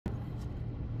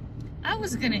I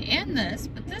was gonna end this,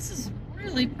 but this is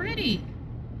really pretty.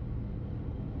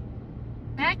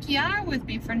 Backyard with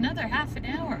me for another half an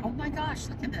hour. Oh my gosh,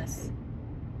 look at this.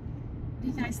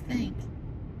 What do you guys think?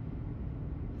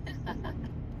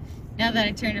 Now that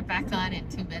I turn it back on in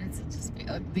 2 minutes, it'll just be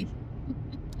ugly.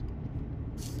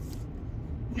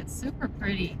 It's super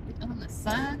pretty. Oh, the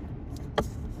sun.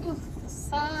 Ooh, the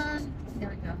sun. There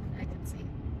we go. I can see.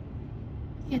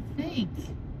 What do you think?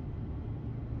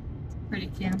 It's a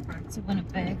pretty camper. It's a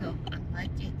Winnebago. I like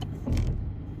it.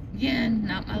 Again,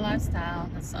 not my lifestyle.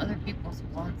 That's other people's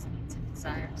wants, needs, and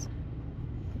desires.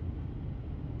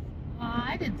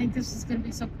 I didn't think this was going to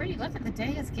be so pretty. Look at the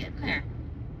day it's getting there.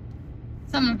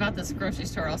 Something about this grocery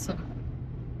store also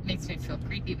makes me feel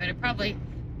creepy, but it probably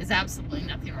is absolutely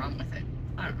nothing wrong with it.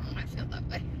 I don't know why I feel that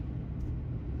way.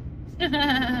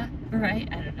 Right?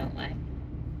 I don't know why.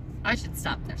 I should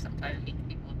stop there sometime and meet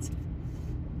people and see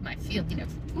if my feeling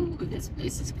of, ooh, this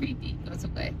place is creepy goes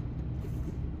away.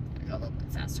 I'm gonna go a little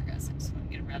bit faster, guys. I just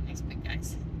want to get around these big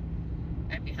guys.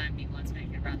 Right behind me wants me to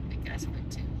get around the big guys quick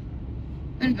too.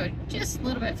 I'm gonna go just a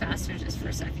little bit faster just for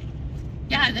a second.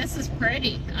 Yeah, this is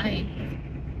pretty. I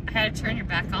had to turn your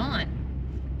back on.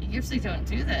 You usually don't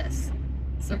do this.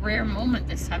 It's a rare moment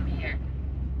this time of year.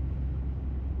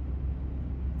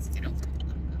 Let's get over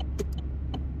it.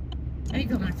 There you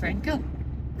go, my friend. Go.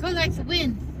 Go like the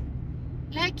wind.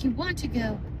 Like you want to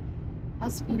go.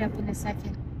 I'll speed up in a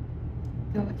second.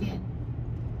 Go again.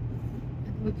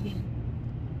 Go again.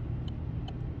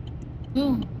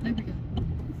 Boom. There we go.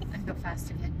 I can go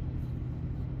fast again.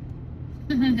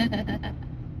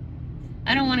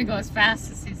 I don't want to go as fast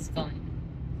as he's going.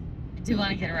 I do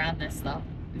want to get around this though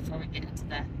before we get into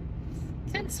the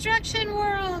construction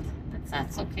world. But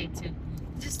that's okay too.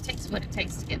 It just takes what it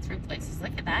takes to get through places.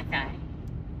 Look at that guy.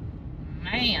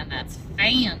 Man, that's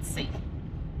fancy.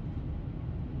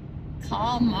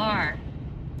 Kalmar.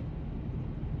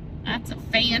 That's a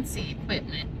fancy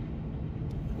equipment.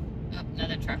 Oh,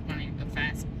 another truck wanting to go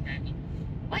fast behind me.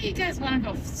 Why you guys want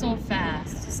to go so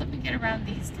fast? Just let me get around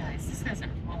these guys. These guys are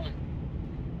pulling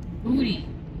booty.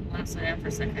 I want to slow down for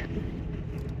a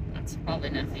second. That's probably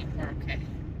nothing. We're okay.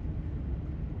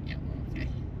 Yeah, we're okay.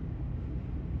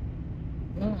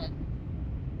 Boom.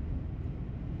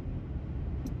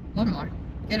 One more.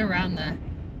 Get around the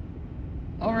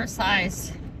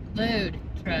oversized load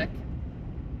truck.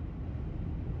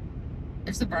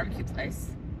 There's the barbecue place.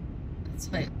 That's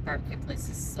why barbecue place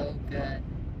is so good.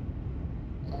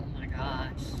 Oh my gosh.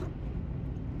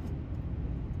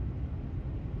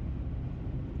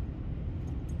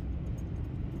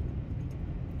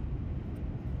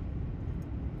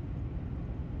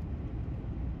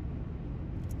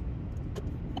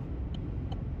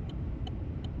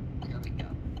 Here we go.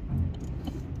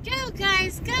 Go,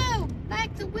 guys, go!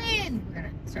 Like the wind! We're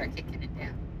gonna start kicking it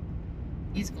down.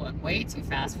 He's going way too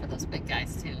fast for those big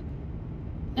guys, too.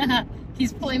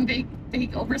 He's pulling big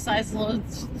oversized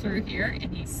loads through here,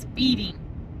 and he's speeding.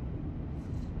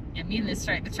 And me and this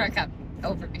truck, the truck up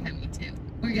over behind me too.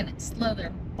 We're gonna slow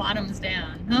their bottoms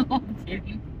down. No, I'm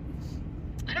kidding.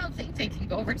 I don't think they can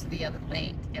go over to the other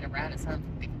lane to get around us. I don't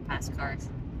think they can pass cars.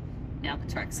 Now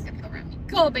the truck's gonna go around me.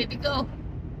 Go, baby, go!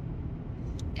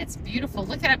 It's beautiful.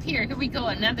 Look at up here. Here we go.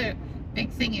 Another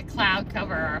big thing of cloud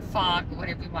cover or fog, or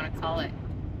whatever you want to call it.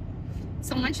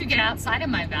 So once you get outside of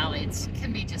my valley, it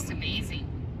can be just amazing.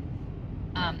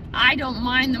 I don't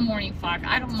mind the morning fog.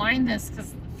 I don't mind this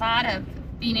because the thought of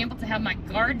being able to have my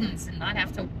gardens and not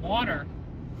have to water.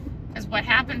 Because what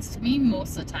happens to me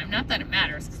most of the time, not that it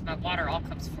matters because my water all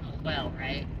comes from a well,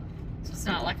 right? So it's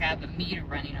not like I have a meter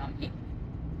running on me.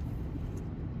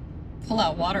 Pull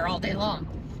out water all day long.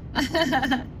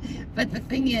 But the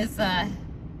thing is, look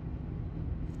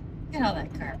at all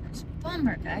that garbage.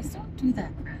 Bummer, guys. Don't do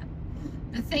that crap.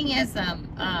 The thing is,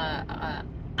 I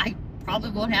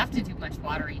probably won't have to do much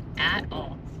watering at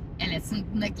all. And it's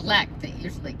neglect that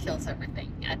usually kills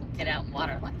everything. I don't get out and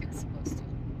water like I'm supposed to.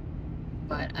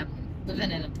 But I'm living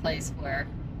in a place where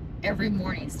every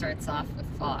morning starts off with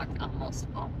fog, almost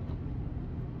all of them.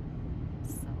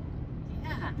 So,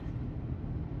 yeah.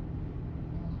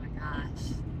 Oh my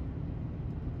gosh.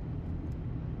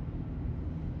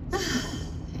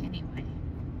 Anyway.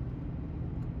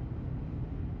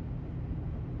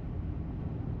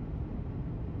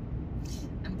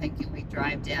 I'm thinking we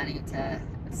drive down into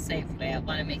Safeway. I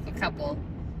want to make a couple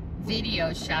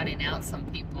videos shouting out some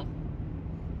people.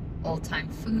 Old-time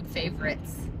food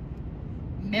favorites.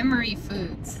 Memory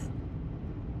foods.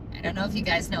 I don't know if you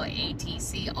guys know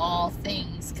ATC, All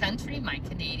Things Country, my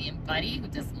Canadian buddy who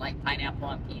doesn't like pineapple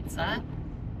on pizza.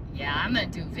 Yeah, I'm going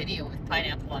to do a video with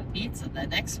pineapple on pizza. The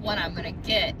next one I'm going to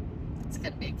get It's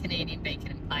going to be a Canadian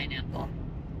bacon and pineapple.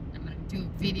 I'm going to do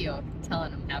a video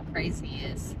telling him how crazy he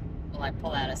is while I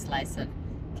pull out a slice of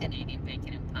Canadian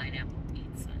bacon and pineapple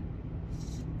pizza.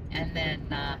 And then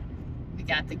we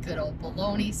got the good old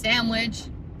bologna sandwich.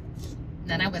 And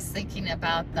then I was thinking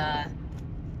about the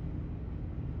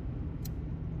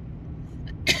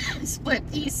split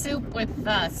pea soup with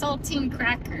saltine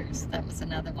crackers. That was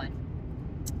another one.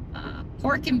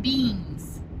 Pork and beans.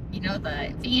 You know,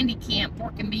 the Vandy Camp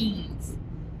pork and beans.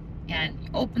 And you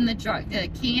open the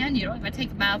can, you don't even take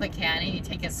them out of the can, and you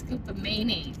take a scoop of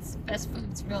mayonnaise. Best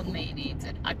Foods real mayonnaise,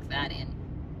 and huck that in.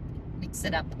 Mix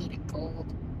it up, eat it cold.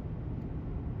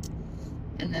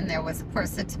 And then there was, of course,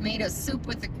 the tomato soup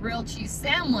with the grilled cheese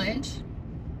sandwich.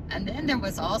 And then there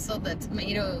was also the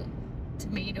tomato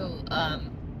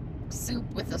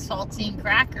soup with the saltine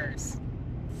crackers.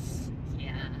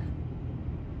 Yeah.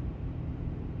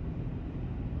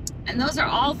 And those are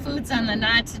all foods on the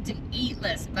not to eat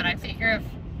list, but I figure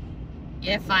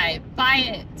if I buy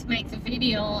it to make the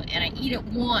video and I eat it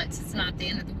once, it's not the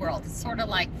end of the world. It's sort of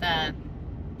like the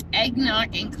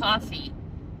eggnog and coffee.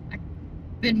 I've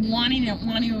been wanting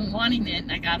it,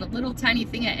 and I got a little tiny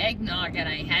thing of eggnog, and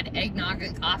I had eggnog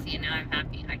and coffee, and now I'm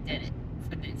happy I did it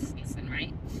for this season,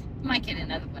 right? I might get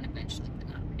another one eventually, but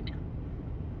not right now.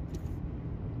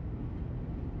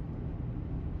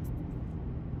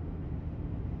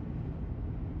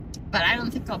 But I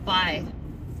don't think I'll buy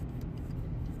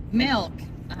milk.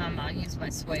 I'll use my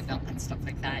soy milk and stuff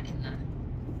like that in the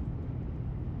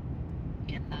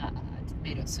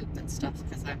tomato soup and stuff,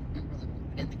 because I really won't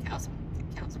put in the cow's milk.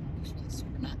 The cow's milk is really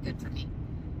super not good for me.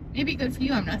 Maybe good for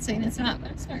you. I'm not saying it's not,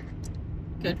 but it's not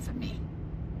good for me.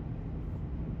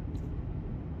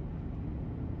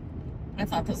 I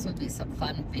thought this would be some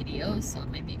fun videos, so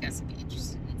maybe you guys would be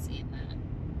interested in seeing that.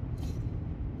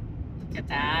 Look at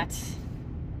that.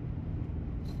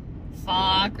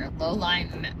 Fog or low-lying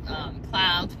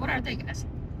clouds. What are they, guys?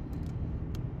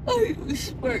 Oh, you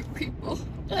smart people.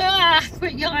 Ah,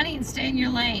 quit yawning and stay in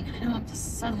your lane. I know, I'm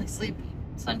just suddenly sleepy.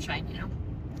 Sunshine, you know.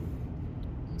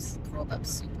 I'm just curled up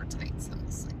super tight, so I'm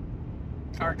just like,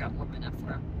 car got warm enough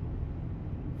for him.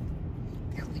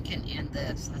 Here, we can end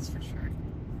this, that's for sure.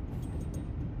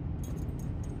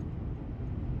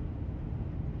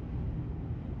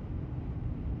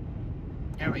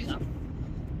 There we go.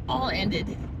 All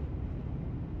ended.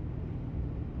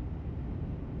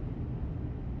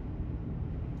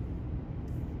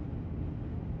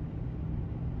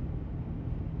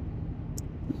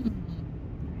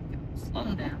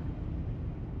 Slow down.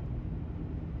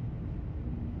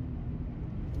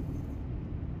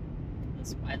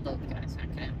 This wide load, guys.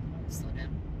 Okay, slow down.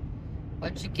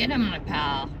 What'd you get him, my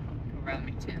pal? Go around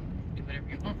me too. Do whatever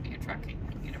you want with your trucking.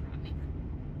 Get around me.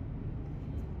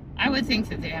 I would think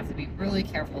that they have to be really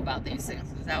careful about these things,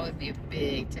 because that would be a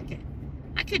big ticket.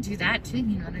 I could do that too.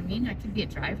 You know what I mean? I could be a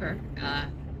driver,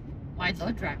 wide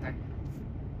load driver.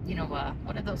 You know,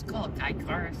 what are those called? Guide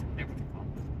cars, whatever they're called.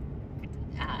 I could do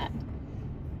that.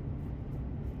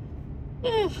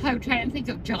 I'm trying to think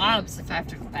of jobs if I have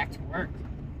to go back to work.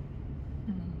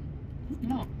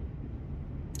 No.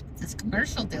 If this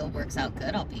commercial deal works out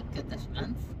good, I'll be good this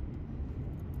month.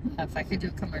 If I could do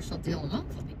a commercial deal a month,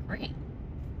 it'll be great.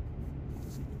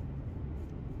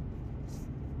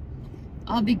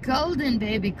 I'll be golden,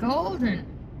 baby, golden.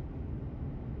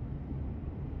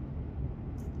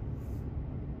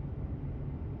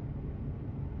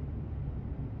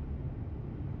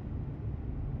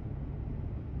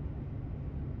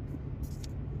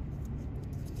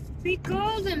 Be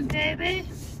golden, baby.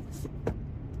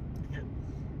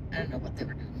 I don't know what they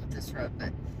were doing with this road,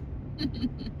 but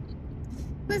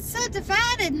it's so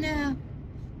divided now.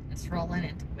 It's rolling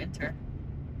into winter.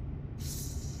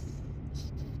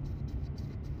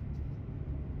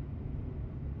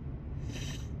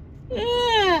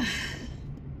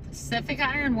 Pacific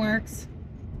Iron Works.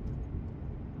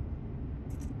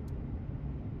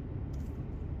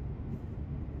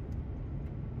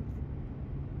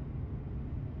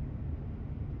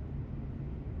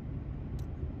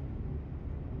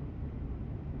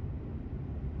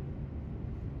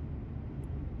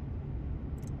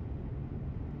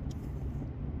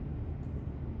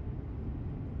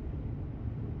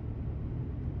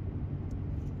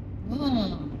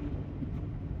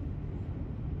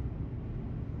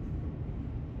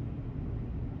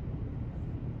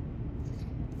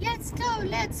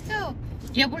 Let's go.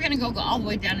 Yeah, we're gonna go all the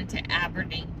way down into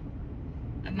Aberdeen.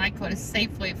 I might go to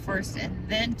Safeway first and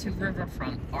then to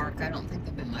Riverfront Park. I don't think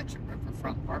there'll be much at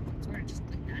Riverfront Park, so we're gonna just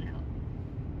clean that out.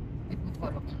 Maybe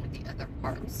we'll go to one of the other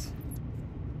parks.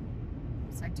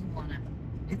 Because I do wanna,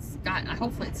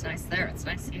 hopefully it's nice there, it's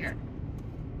nice here.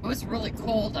 It was really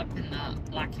cold up in the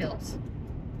Black Hills.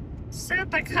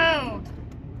 Super cold.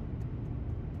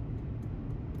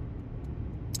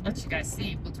 Let you guys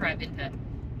see. We'll drive into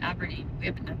Aberdeen. We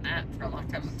haven't done that for a long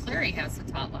time. McCleary has a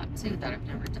tot lot too that I've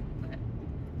never done, but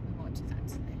we won't do that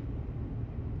today.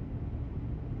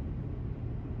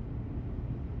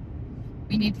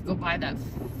 We need to go buy that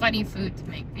funny food to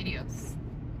make videos.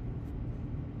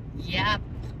 Yep.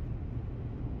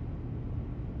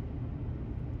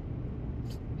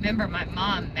 Remember my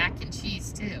mom, mac and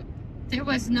cheese too. There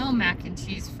was no mac and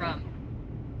cheese from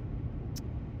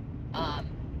a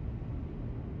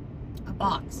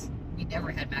box. We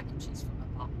never had mac and cheese from a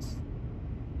box.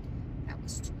 That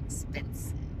was too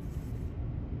expensive.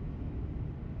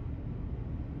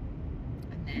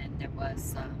 And then there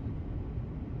was,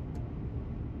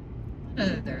 what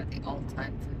other there are the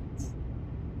all-time foods?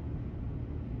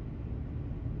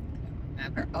 I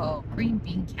don't remember. Oh, green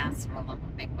bean casserole. I'm gonna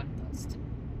make one of those too.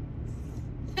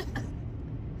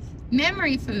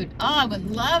 Memory food. Oh, I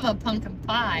would love a pumpkin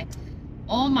pie.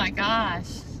 Oh my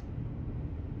gosh.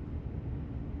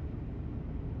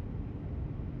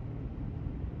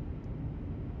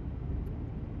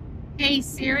 Hey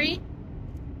Siri,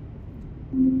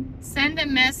 send a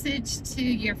message to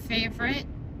your favorite.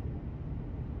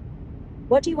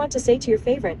 What do you want to say to your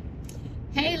favorite?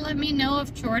 Hey, let me know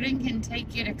if Jordan can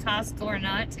take you to Costco or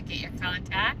not to get your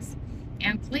contacts.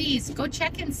 And please go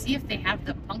check and see if they have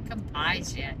the pumpkin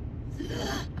pies yet.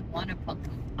 I want a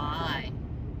pumpkin pie.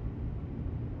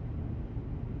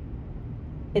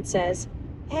 It says,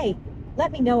 hey,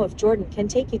 let me know if Jordan can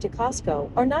take you to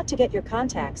Costco or not to get your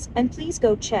contacts, and please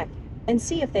go check and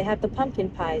see if they have the pumpkin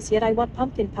pies yet. I want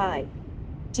pumpkin pie.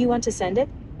 Do you want to send it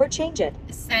or change it?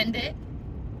 Send it.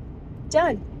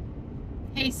 Done.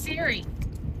 Hey Siri,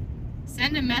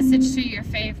 send a message to your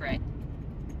favorite.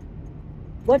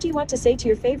 What do you want to say to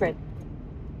your favorite?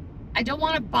 I don't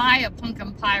want to buy a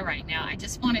pumpkin pie right now. I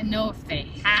just want to know if they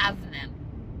have them.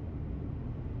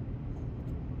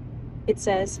 It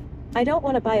says, I don't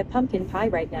want to buy a pumpkin pie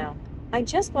right now. I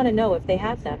just want to know if they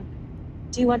have them.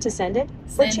 Do you want to send it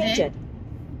or change it?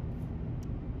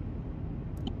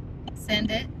 Send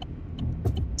it.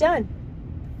 Done.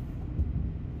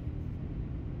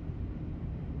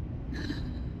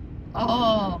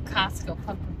 Oh, Costco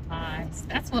pumpkin pies.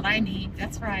 That's what I need.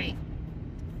 That's right.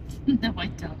 No, I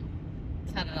don't.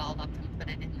 Cut it all up and put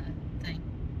it in the thing.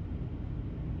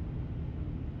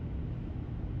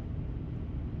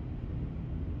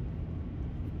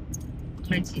 What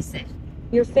did she say?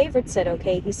 Your favorite said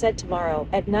okay. He said tomorrow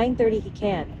at 9:30 he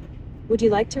can. Would you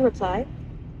like to reply?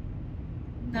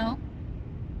 No.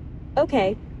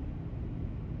 Okay.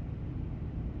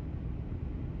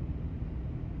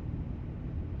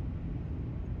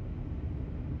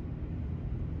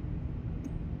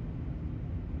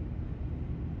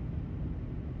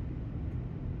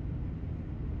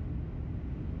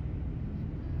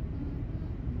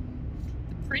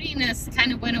 Prettiness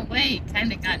kind of went away,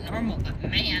 kind of got normal, but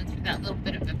man, through that little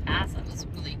bit of a pass, it was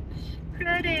really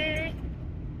pretty.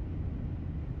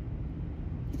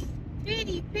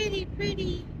 Pretty, pretty,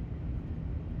 pretty.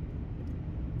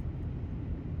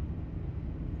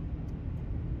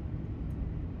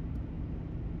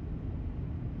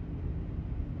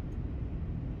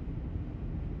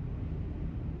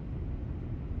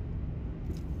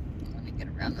 I want to get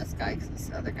around this guy because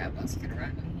this other guy wants to get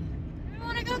around me. I don't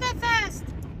want to go that fast.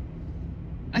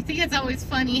 I think it's always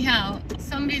funny how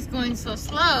somebody's going so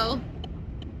slow,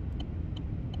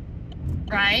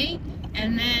 right?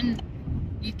 And then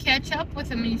you catch up with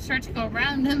them and you start to go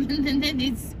around them and then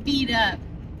they speed up.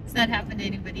 Does that happen to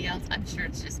anybody else? I'm sure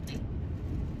it's just me.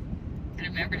 Gotta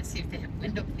remember to see if they have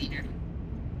window cleaner.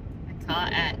 I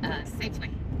call at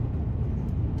Safeway.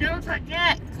 Don't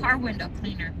forget car window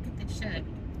cleaner. They should.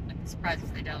 I'd be surprised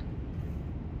if they don't.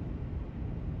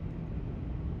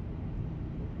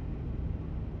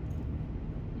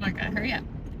 Oh my God, hurry up.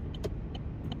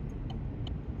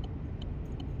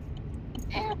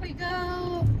 There we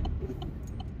go.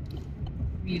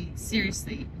 Really,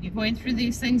 seriously, when you're going through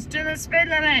these things, do the speed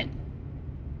limit.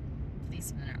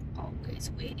 Policemen are always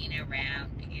waiting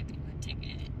around to give you a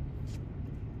ticket.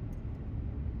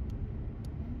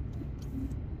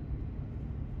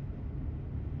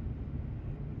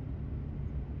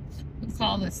 We'll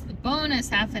call this the bonus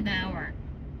half an hour.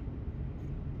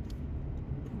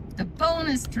 The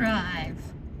bonus drive.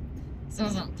 So I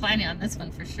wasn't planning on this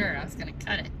one for sure. I was going to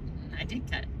cut it. And I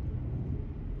did cut it.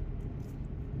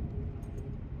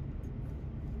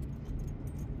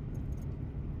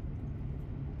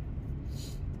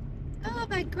 Oh,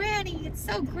 my granny. It's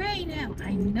so gray now.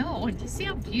 I know. Did you see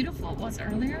how beautiful it was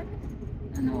earlier?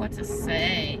 I don't know what to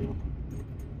say.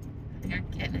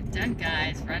 Done,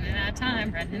 guys. Running out of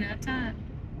time. Running out of time.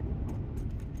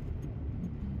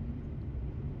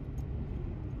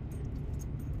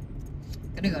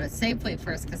 Gonna go to Safeway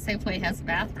first because Safeway has a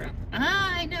bathroom.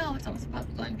 Ah, I know. It's almost about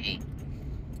to be.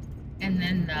 And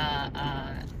then the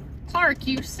park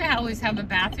used to always have a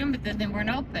bathroom, but then they weren't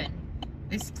open.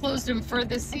 They closed them for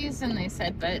this season, they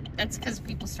said, but that's because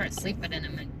people start sleeping in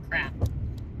them and crap.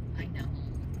 I know.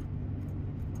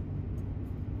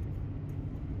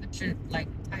 But you're like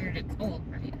tired and cold,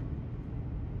 right?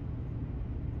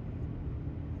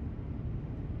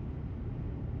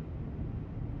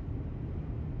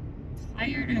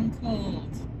 Tired and cold.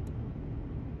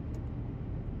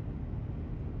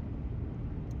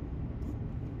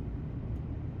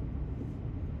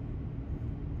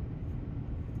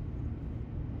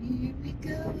 Here we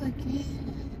go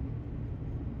again.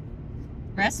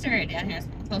 Rest area down here has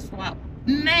been closed for a while.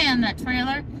 Man, that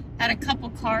trailer had a couple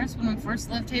cars when we first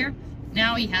lived here.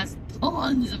 Now he has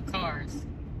tons of cars.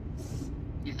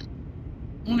 Yeah.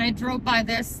 When I drove by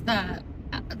this, the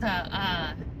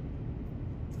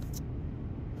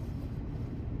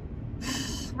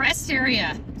rest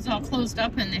area was all closed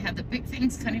up, and they had the big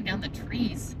things cutting down the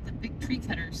trees, the big tree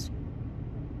cutters.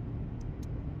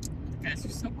 The guys are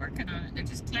still working on it. They're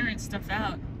just clearing stuff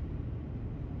out.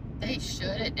 They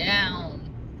shut it down.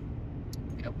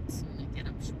 Get open soon again,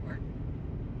 I'm sure.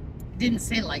 It didn't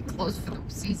say like closed for the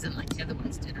season like the other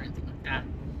ones did or anything like that.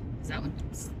 Because that would be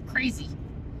crazy.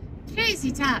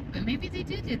 Crazy talk, but maybe they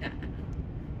did do that.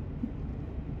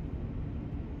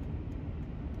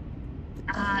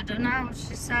 I don't know what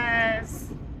she says.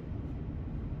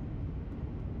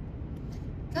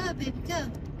 Go, baby,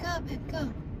 go. Go, baby, go.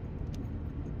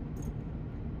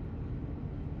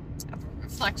 I have a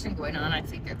reflection going on. I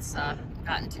think it's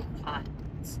gotten too hot.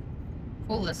 Let's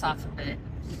cool this off a bit.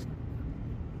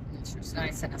 It's just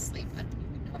nice and asleep. I don't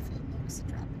even know if you'll notice a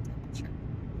drop in temperature.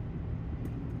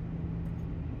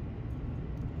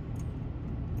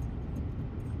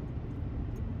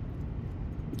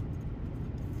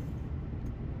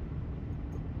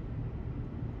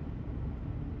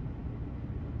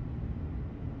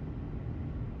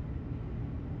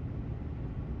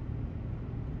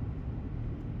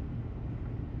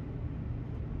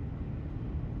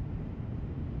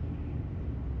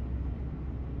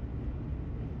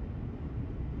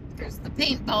 There's the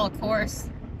paintball course.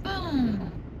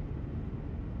 Boom.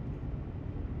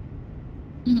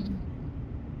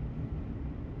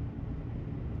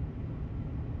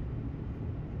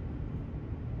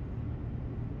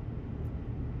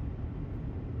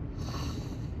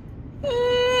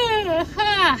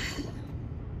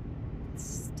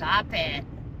 Stop it.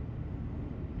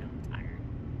 I'm tired.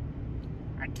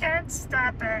 I can't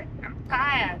stop it. I'm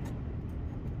tired.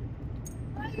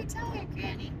 Why are you tired,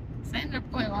 Granny? I ended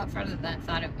up going a lot further than I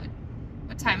thought it would.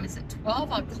 What time is it? 12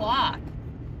 o'clock.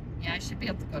 Yeah, I should be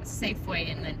able to go to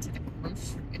Safeway and then to the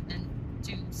grocery and then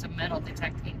do some metal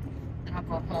detecting. Then I'll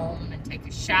go home and take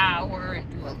a shower and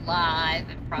do a live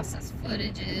and process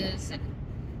footages and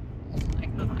oh my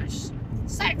gosh.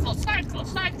 Cycle, cycle,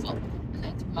 cycle. And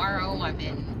then tomorrow I'm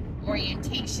in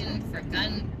orientation for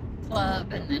gun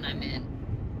club and then I'm in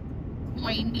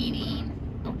coin meeting.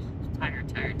 Oh, tired.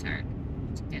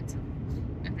 To get some.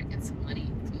 Remember to get some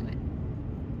money to it.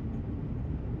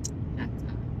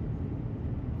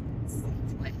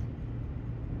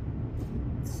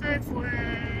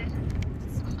 Safeway.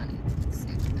 Get some money to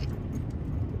Safeway.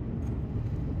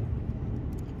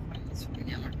 This right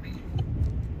now, aren't we?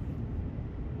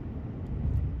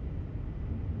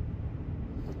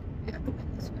 Yeah, go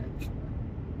in this way, I'm sure.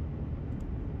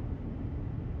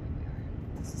 There we are.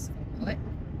 Does this guy know it?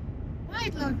 My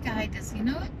Lord guy, does he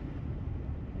know it?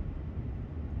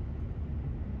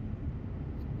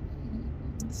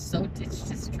 So ditched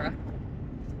his truck.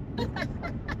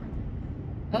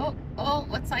 Oh,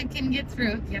 what's I can get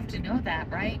through? You have to know that,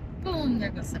 right? Boom, there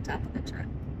goes the top of the truck.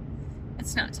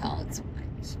 It's not tall, it's wide.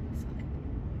 It should be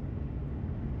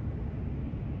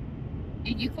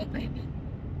fine. You go, baby.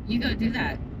 You go do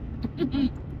that.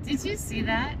 Did you see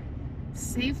that?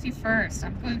 Safety first.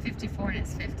 I'm going 54 and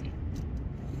it's 50.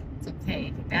 It's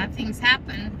okay. Bad things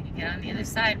happen when you get on the other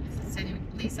side with the same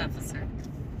police officer.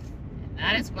 And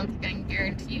that is one thing I can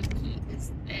guarantee you. He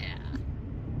is there.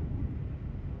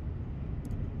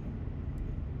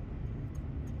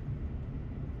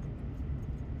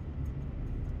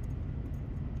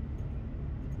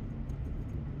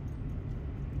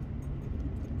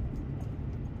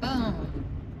 Boom.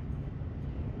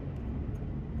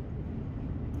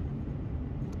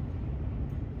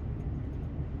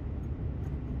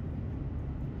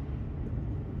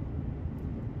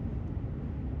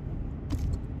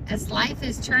 As life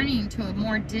is turning to a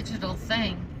more digital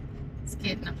thing, it's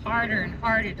getting harder and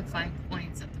harder to find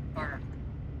coins at the park.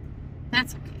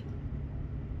 That's okay.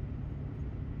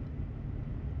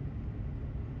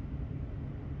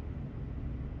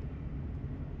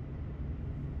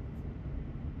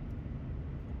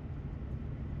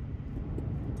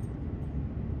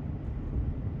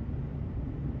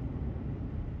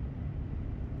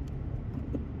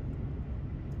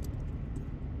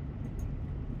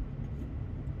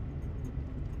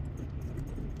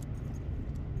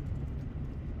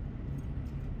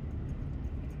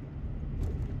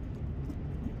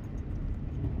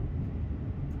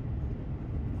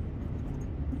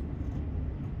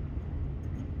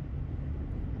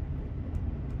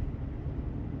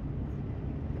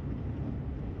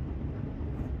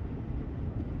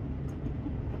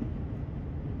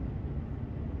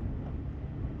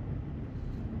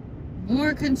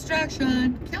 More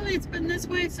construction. Kelly, it's been this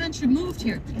way since you moved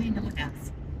here. Kelly, no, it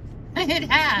has. It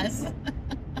has. Oh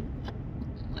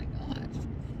my gosh.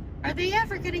 Are they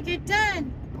ever going to get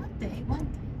done? One day, one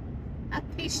day.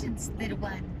 Have patience, little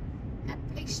one. Have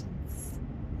patience.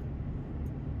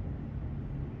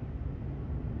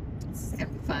 This is going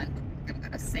to be fun. I'm going to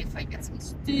go to Safeway and get some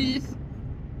stuff.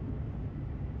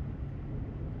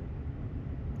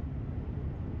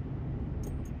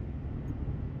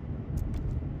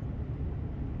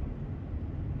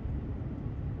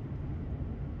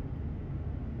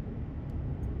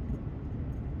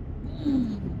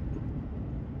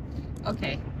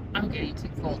 Okay, I'm getting too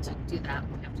cold to do that.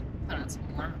 We have to put on some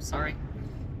more. I'm sorry.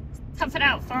 Tough it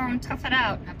out, phone. Tough it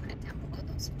out. I put it down below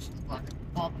those so she's blocking the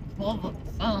bulb of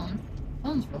the phone. The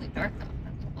phone's really dark though. I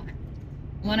don't know why.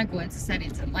 I want to go into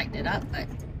settings and lighten it up, but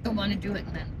don't want to do it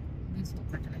and then lose what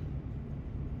we're doing.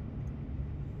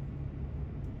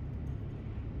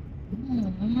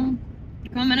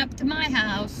 Coming up to my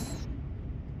house.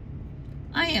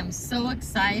 I am so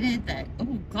excited that,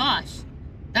 oh gosh.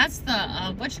 That's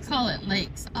the,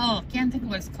 lakes. Oh, I can't think of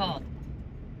what it's called.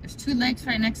 There's two lakes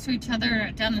right next to each other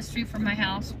down the street from my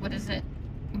house. What is it?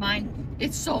 Mine.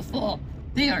 It's so full.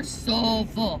 They are so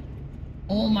full.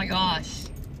 Oh my gosh.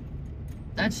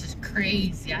 That's just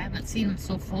crazy. I haven't seen them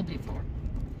so full before.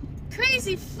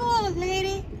 Crazy full,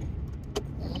 lady.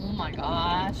 Oh my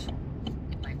gosh.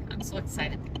 I'm so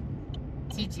excited.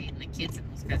 TJ and the kids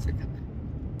and those guys are coming.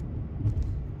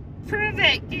 Prove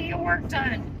it. Get your work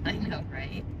done. I know,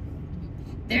 right?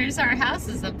 There's our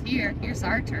houses up here. Here's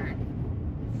our turn.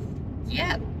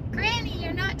 Yep. Granny,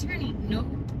 you're not turning. Nope.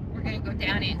 We're going to go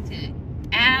down into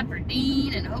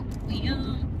Aberdeen and hopefully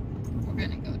we're going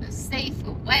to go to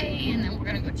Safeway and then we're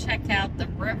going to go check out the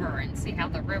river and see how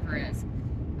the river is.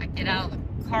 I get out of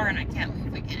the car and I can't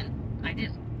move again. I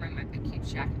didn't bring my big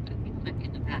huge jacket, but I think it might be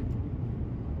in the back.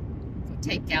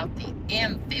 Take out the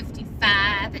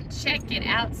M55 and check it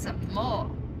out some more.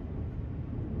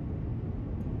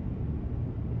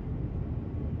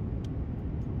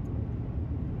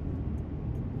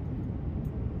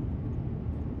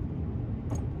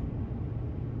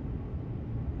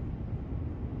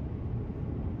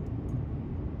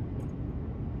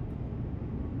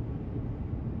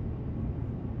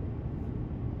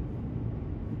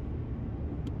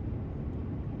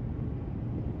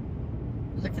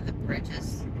 Look at the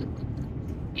bridges.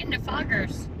 In the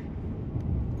foggers.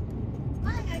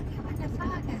 Why are you in the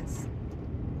foggers?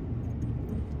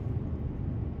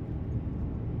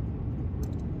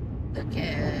 Look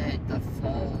at the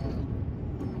full.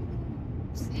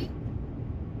 See?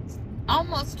 It's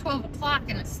almost 12 o'clock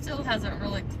and it still hasn't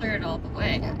really cleared all the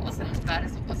way. It wasn't as bad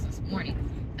as it was this morning.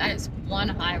 That is one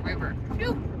high river.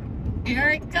 Phew. Here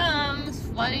it comes.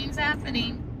 Flooding's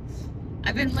happening.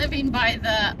 I've been living by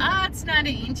the, it's not an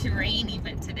inch of rain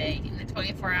even today in the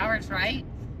 24 hours, right?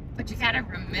 But you gotta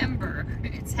remember,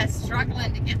 it's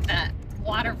struggling to get that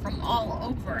water from all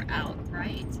over out,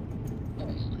 right? Oh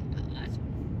my gosh.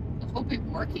 I hope it's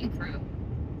working crew.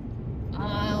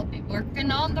 I'll be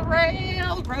working on the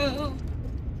railroad.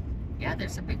 Yeah,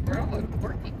 there's a big railroad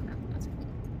working crew. That's cool.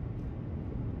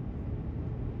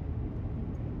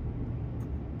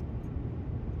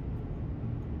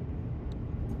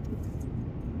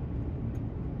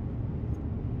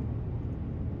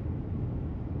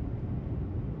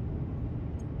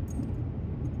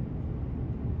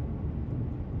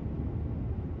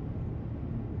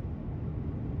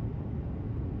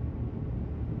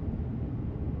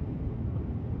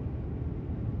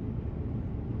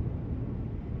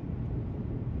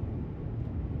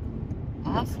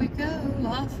 Off we go,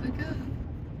 off we go.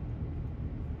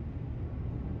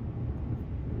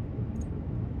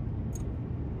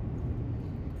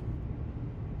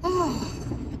 Oh,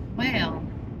 well.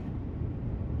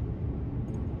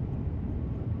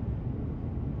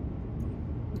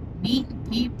 meeting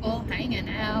people, hanging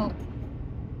out.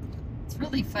 It's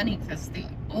really funny because the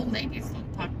old ladies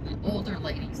don't talk to the older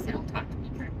ladies. They don't talk to me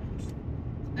very much.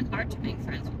 It's been hard to make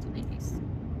friends with the ladies.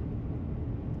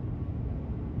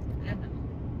 I don't know.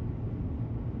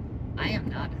 I am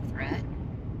not a threat.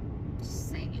 Just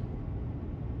saying.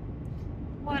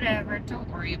 Whatever. Don't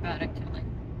worry about it, Kelly.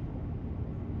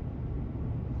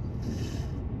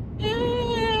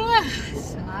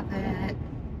 Stop it.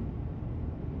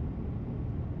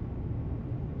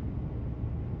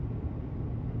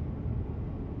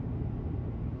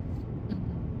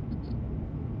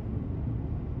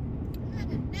 I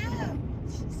don't know.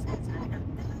 She says I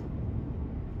don't know.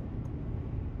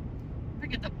 I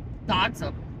get the dogs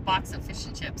a box of fish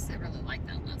and chips. They really like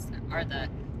that last time. Or the,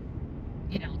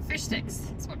 you know, fish sticks.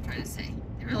 That's what I'm trying to say.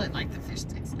 They really like the fish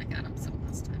sticks. I got them some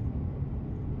last time.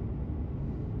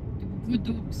 Good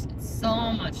dogs. It's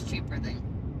so much cheaper than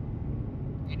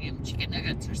medium chicken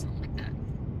nuggets or something like that.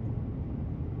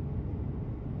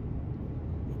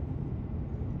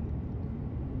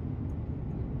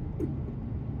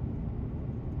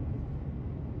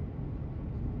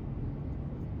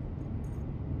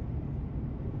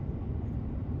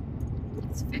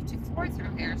 It's 54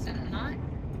 through here, is it not?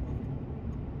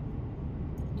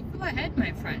 You go ahead,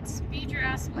 my friend. Speed your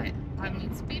ass away. I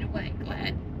mean, speed away. Go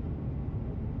ahead.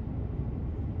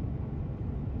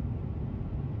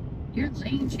 You're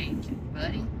lane changing,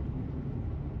 buddy.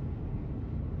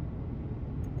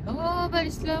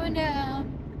 Nobody's slowing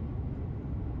down.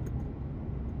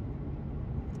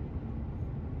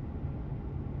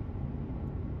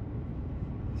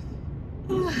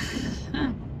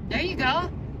 There you go.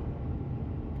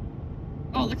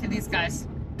 Oh, look at these guys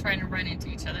trying to run into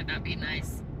each other, not be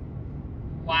nice.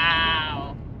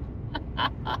 Wow.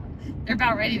 They're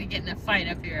about ready to get in a fight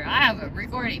up here. I have a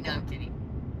recording. No, I'm kidding.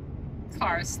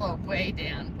 Car slowed way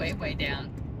down, way down.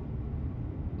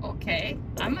 Okay,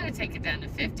 I'm gonna take it down to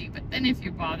 50, but then if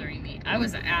you're bothering me, I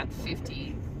was at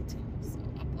 50, so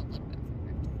up a little bit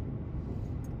from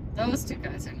 50. Those two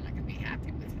guys are not gonna be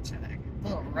happy with each other. A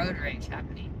little road rage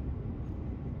happening.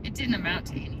 It didn't amount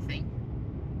to anything.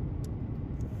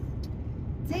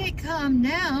 They calm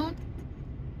down.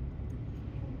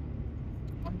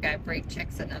 One guy brake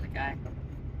checks another guy.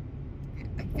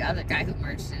 The other guy who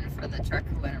merged in front of the truck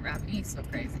who went around me, he's so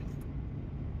crazy.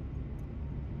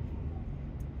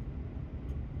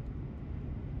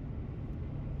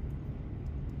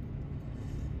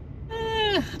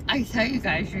 I tell you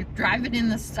guys, you're driving in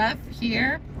the stuff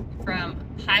here from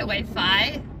Highway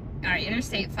 5, or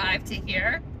Interstate 5 to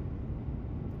here.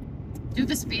 Do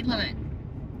the speed limit.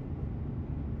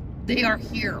 They are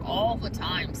here all the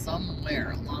time,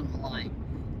 somewhere along the line.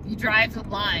 You drive the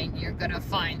line, you're gonna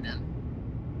find them.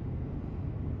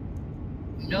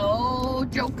 No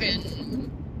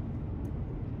joking.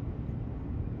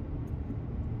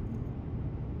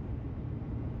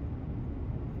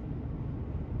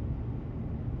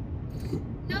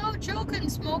 No joking,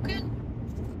 smoking.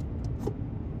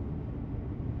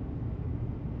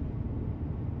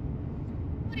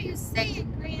 What are you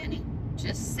saying, Granny?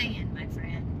 Just saying, my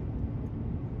friend.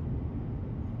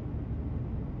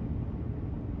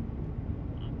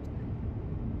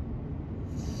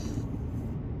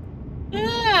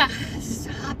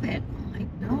 Stop it. I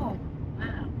know.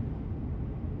 Wow.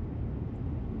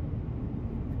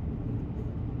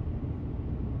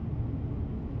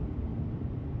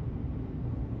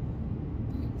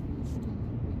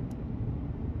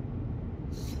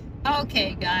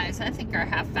 Okay, guys, I think our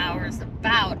half hour is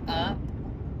about up.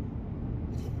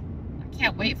 I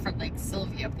can't wait for Lake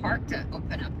Sylvia Park to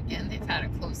open up again. They've had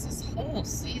it closed this whole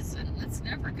season. That's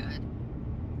never good.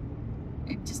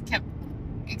 It just kept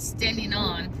extending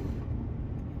on.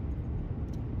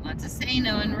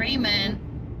 Montesano and Raymond.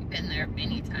 We've been there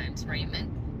many times,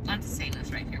 Raymond.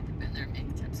 Montesano's right here. We've been there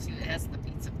many times too. It has the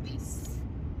pizza place.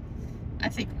 I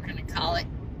think we're gonna call it.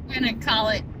 We're gonna call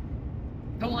it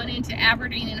going into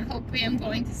Aberdeen and Hopium,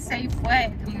 going to Safeway.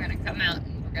 And we're gonna come out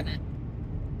and we're gonna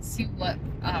see what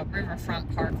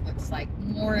Riverfront Park looks like.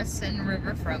 Morrison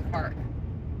Riverfront Park.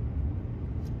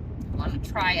 I want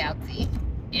to try out the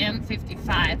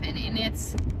M55, and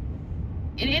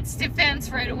in its defense,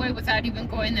 right away, without even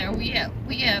going there, we have.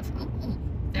 Oh,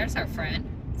 there's our friend.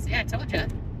 See, I told you.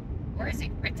 Where is he?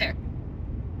 Right there.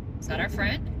 Is that our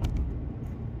friend?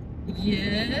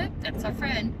 Yeah, that's our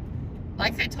friend.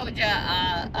 Like I told you,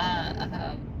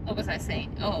 what was I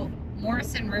saying? Oh,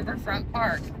 Morrison Riverfront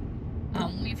Park.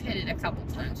 We've hit it a couple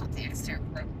times with the exterior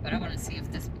road, but I want to see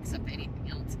if this picks up anything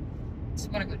else.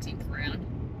 Just want to go tinker around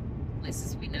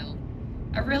places we know.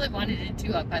 I really wanted to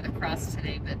do up by the cross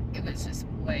today, but it was just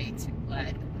way too wet.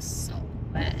 It was so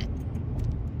wet.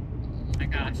 my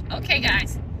gosh. Okay,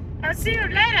 guys. I'll see you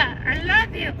later. I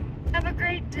love you. Have a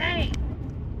great day.